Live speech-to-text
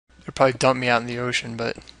probably dump me out in the ocean,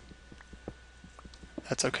 but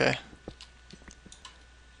that's okay.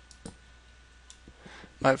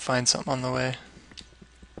 Might find something on the way.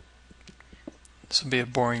 This will be a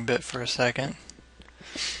boring bit for a second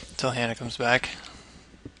until Hannah comes back.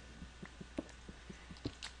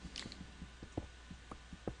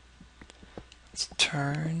 Let's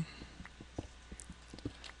turn.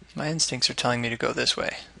 My instincts are telling me to go this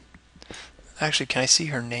way. Actually, can I see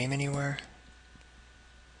her name anywhere?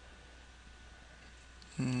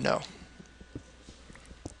 No.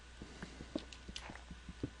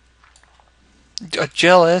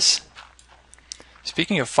 Jealous.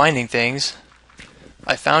 Speaking of finding things,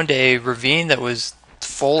 I found a ravine that was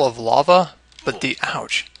full of lava, but the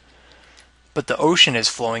ocean is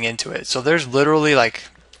flowing into it. So there's literally like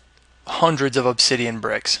hundreds of obsidian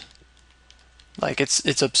bricks. Like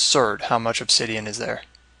it's absurd how much obsidian is there.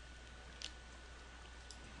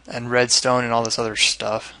 And redstone and all this other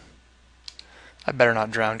stuff. I better not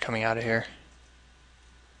drown coming out of here.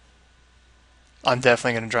 I'm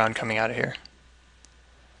definitely going to drown coming out of here.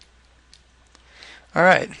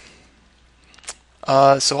 Alright.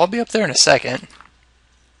 So I'll be up there in a second.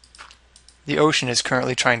 The ocean is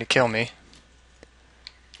currently trying to kill me.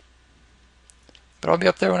 But I'll be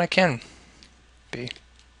up there when I can be.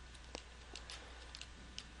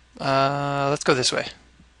 Let's go this way.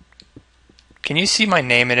 Can you see my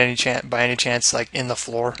name at any chance, by any chance, like in the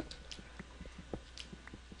floor?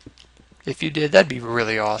 If you did, that'd be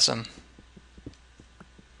really awesome.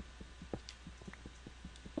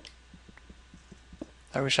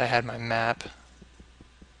 I wish I had my map.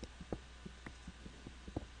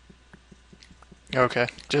 Okay,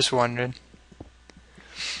 just wondering.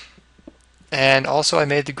 And also I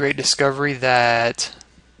made the great discovery that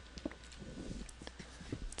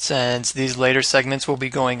since these later segments will be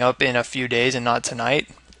going up in a few days and not tonight,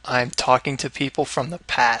 I'm talking to people from the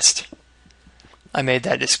past. I made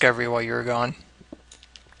that discovery while you were gone.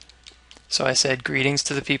 So I said greetings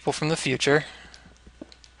to the people from the future.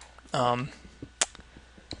 If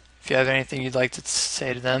you have anything you'd like to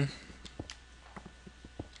say to them.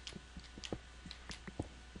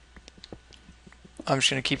 I'm just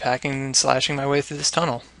going to keep hacking and slashing my way through this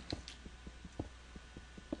tunnel.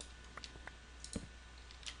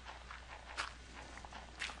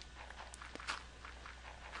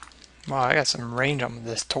 Wow, I got some range on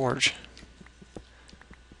this torch.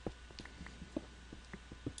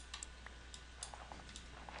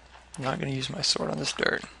 I'm not going to use my sword on this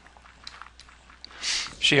dirt.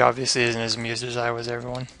 She obviously isn't as amused as I was,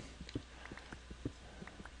 everyone.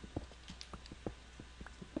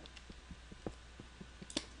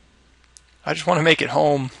 I just want to make it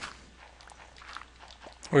home.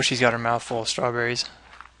 Where she's got her mouth full of strawberries.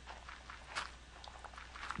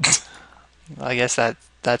 I guess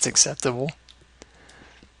that's acceptable.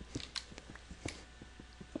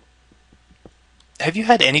 Have you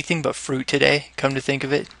had anything but fruit today, come to think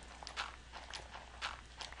of it?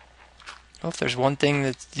 Well, if there's one thing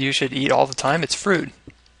that you should eat all the time, it's fruit.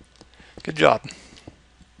 Good job.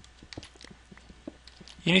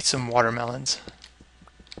 You need some watermelons.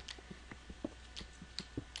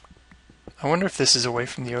 I wonder if this is away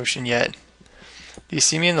from the ocean yet. Do you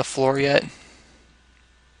see me in the floor yet?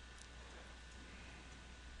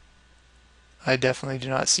 I definitely do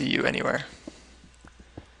not see you anywhere.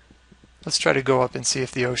 Let's try to go up and see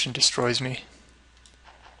if the ocean destroys me.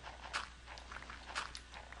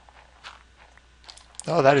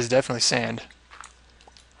 Oh, that is definitely sand.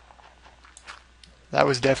 That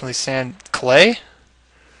was definitely sand. Clay?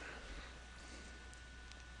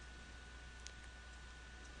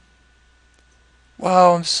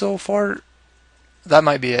 Wow, I'm so far. That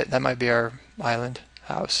might be it. That might be our island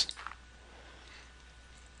house.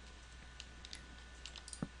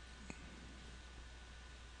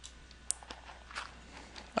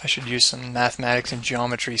 I should use some mathematics and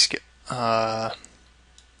geometry hold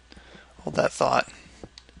that thought.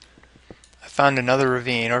 I found another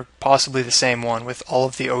ravine, or possibly the same one, with all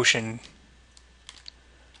of the ocean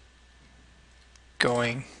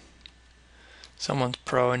going. Someone's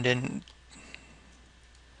pro and didn't.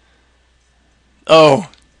 Oh!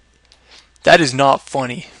 That is not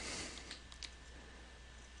funny.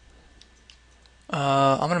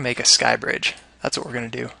 I'm gonna make a sky bridge. That's what we're gonna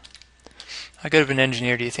do. How good of an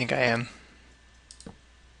engineer do you think I am?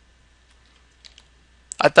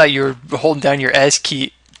 I thought you were holding down your S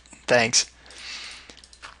key. Thanks.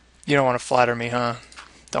 You don't want to flatter me, huh?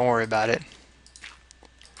 Don't worry about it.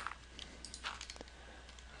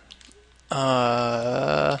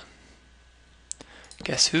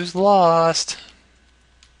 Guess who's lost?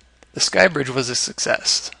 The sky bridge was a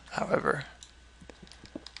success, however.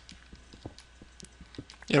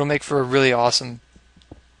 It'll make for a really awesome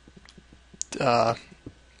I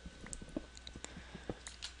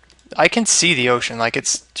can see the ocean, like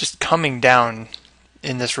it's just coming down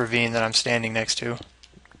in this ravine that I'm standing next to.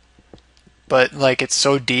 But like it's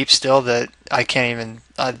so deep still that I can't even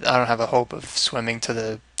I don't have a hope of swimming to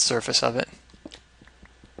the surface of it.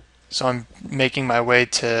 So I'm making my way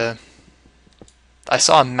to I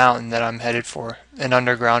saw a mountain that I'm headed for, an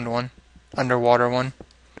underground one, underwater one.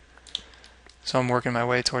 So I'm working my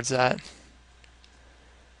way towards that.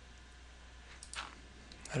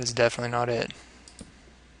 That is definitely not it.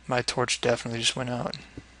 My torch definitely just went out.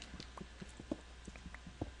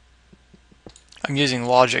 I'm using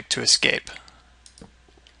logic to escape.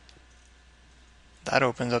 That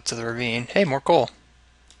opens up to the ravine. Hey, more coal.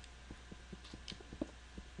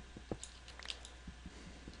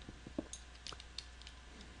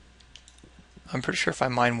 I'm pretty sure if I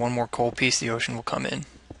mine one more coal piece, the ocean will come in.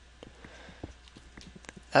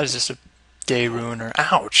 That is just a day ruiner.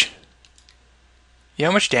 Ouch! You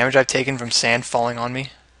know how much damage I've taken from sand falling on me?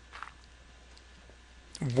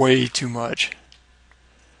 Way too much.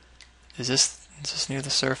 Is this near the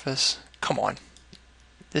surface? Come on.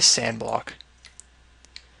 This sand block.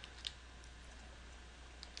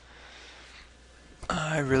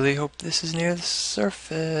 I really hope this is near the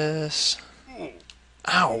surface.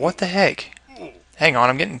 Ow, what the heck? Hang on,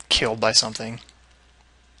 I'm getting killed by something.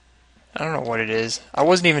 I don't know what it is. I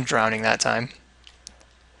wasn't even drowning that time.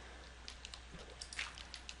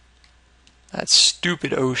 That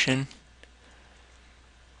stupid ocean.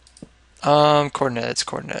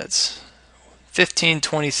 Coordinates. 15,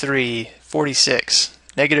 23, 46,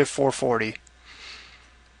 negative 440.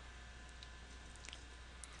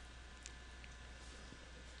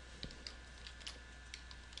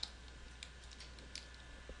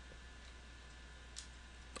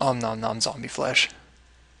 Nom nom zombie flesh.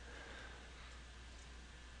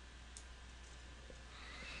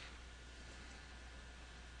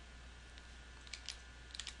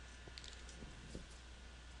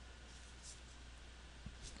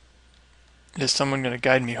 Is someone going to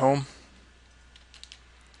guide me home?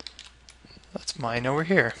 That's mine over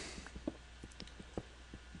here.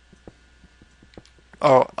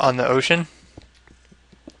 Oh, on the ocean?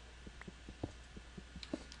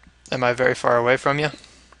 Am I very far away from you?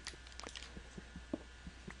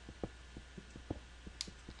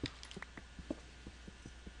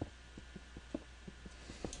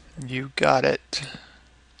 You got it.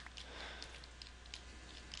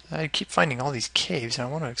 I keep finding all these caves and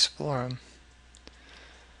I want to explore them.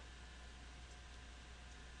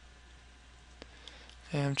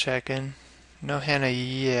 Okay, I'm checking. No Hannah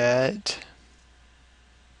yet.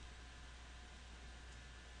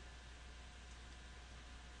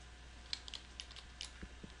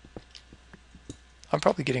 I'm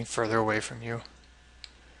probably getting further away from you.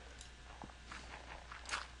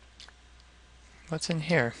 What's in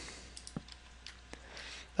here?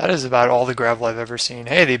 That is about all the gravel I've ever seen.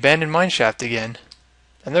 Hey, the abandoned mine shaft again.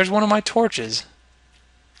 And there's one of my torches.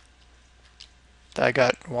 That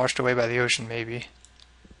got washed away by the ocean, maybe.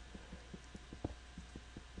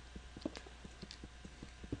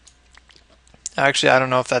 Actually, I don't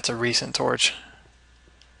know if that's a recent torch.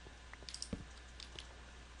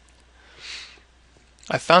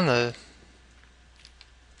 I found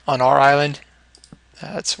on our island.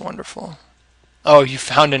 That's wonderful. Oh, you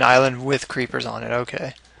found an island with creepers on it.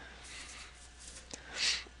 Okay.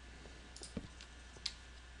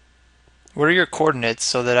 What are your coordinates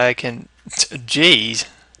so that I can... Jeez.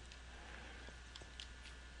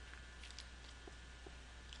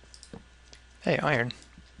 Hey, iron.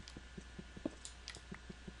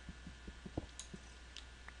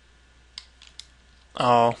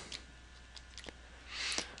 Oh.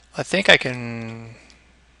 I think I can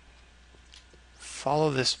follow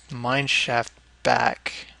this mine shaft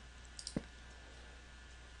back. I'm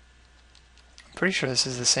pretty sure this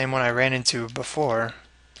is the same one I ran into before.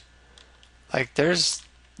 Like there's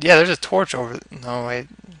a torch over no wait.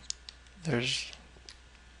 There's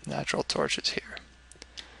natural torches here.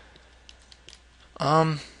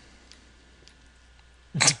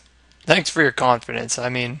 Thanks for your confidence. I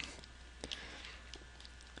mean,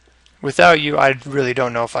 without you, I really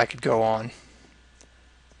don't know if I could go on.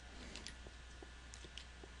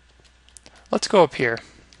 Let's go up here.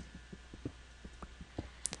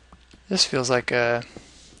 This feels like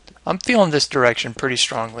I'm feeling this direction pretty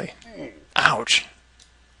strongly. Ouch.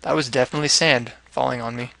 That was definitely sand falling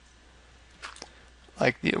on me.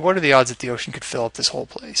 Like, what are the odds that the ocean could fill up this whole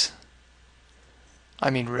place? I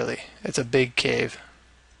mean, really. It's a big cave.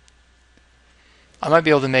 I might be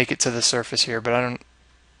able to make it to the surface here, but I don't...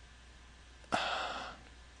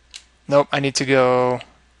 Nope, I need to go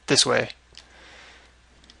This way.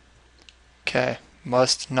 Okay.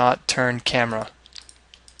 Must not turn camera.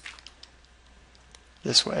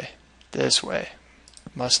 This way. This way.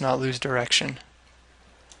 Must not lose direction.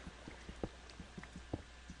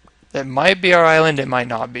 It might be our island, it might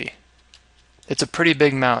not be. It's a pretty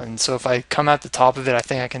big mountain, so if I come out the top of it, I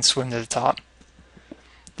think I can swim to the top.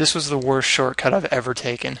 This was the worst shortcut I've ever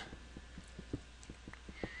taken.